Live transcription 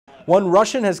One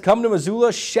Russian has come to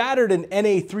Missoula, shattered an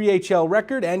NA3HL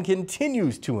record, and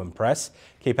continues to impress.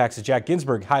 KPAX's Jack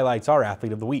Ginsburg highlights our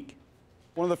athlete of the week.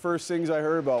 One of the first things I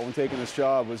heard about when taking this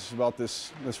job was about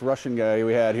this Russian guy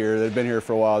we had here that had been here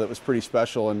for a while that was pretty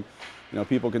special. And you know,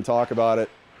 people can talk about it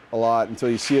a lot until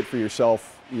you see it for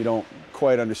yourself. You don't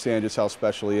quite understand just how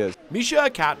special he is. Misha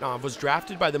Akatnov was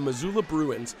drafted by the Missoula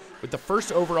Bruins with the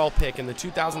first overall pick in the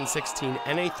 2016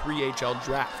 NA3HL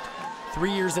draft. 3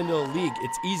 years into the league,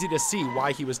 it's easy to see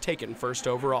why he was taken first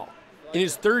overall. In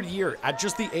his third year, at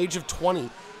just the age of 20,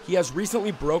 he has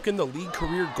recently broken the league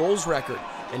career goals record,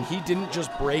 and he didn't just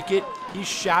break it, he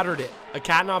shattered it.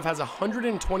 Akatnov has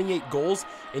 128 goals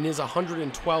in his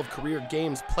 112 career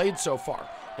games played so far,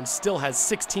 and still has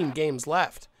 16 games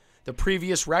left. The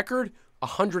previous record,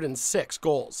 106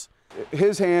 goals.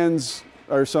 His hands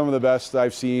are some of the best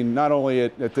I've seen, not only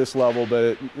at this level,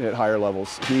 but at higher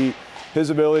levels. His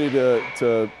ability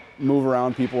to move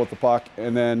around people with the puck,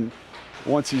 and then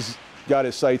once he's got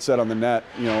his sights set on the net,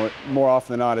 you know, more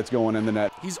often than not, it's going in the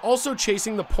net. He's also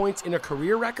chasing the points in a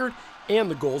career record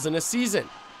and the goals in a season.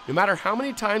 No matter how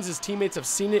many times his teammates have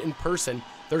seen it in person,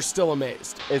 they're still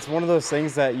amazed. It's one of those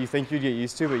things that you think you'd get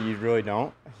used to, but you really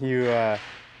don't.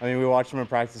 I mean, we watch him in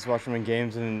practice, watch him in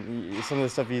games, and some of the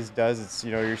stuff he does, it's, you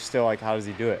know, you're still like, how does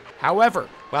he do it? However,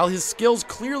 while his skills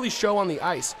clearly show on the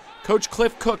ice, Coach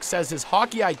Cliff Cook says his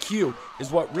hockey IQ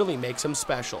is what really makes him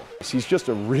special. He's just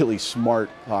a really smart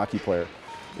hockey player,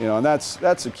 you know, and that's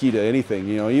the key to anything.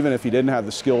 You know, even if he didn't have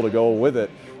the skill to go with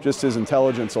it, just his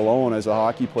intelligence alone as a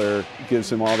hockey player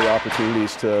gives him all the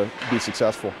opportunities to be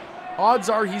successful. Odds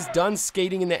are he's done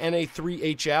skating in the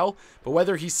NA3HL, but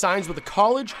whether he signs with a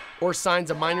college or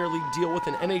signs a minor league deal with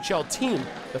an NHL team,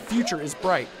 the future is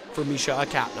bright for Misha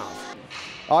Akatnov.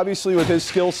 Obviously, with his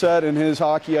skill set and his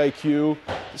hockey IQ,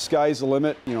 the sky's the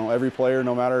limit. You know, every player,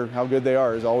 no matter how good they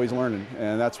are, is always learning,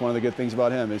 and that's one of the good things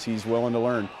about him is he's willing to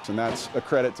learn, and that's a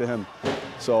credit to him.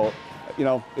 So, you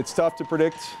know, it's tough to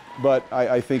predict, but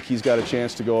I think he's got a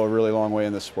chance to go a really long way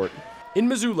in this sport. In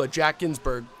Missoula, Jack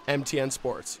Ginsburg, MTN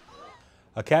Sports.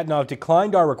 Akatnov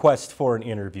declined our request for an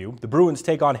interview. The Bruins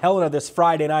take on Helena this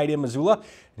Friday night in Missoula, and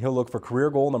he'll look for career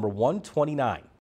goal number 129.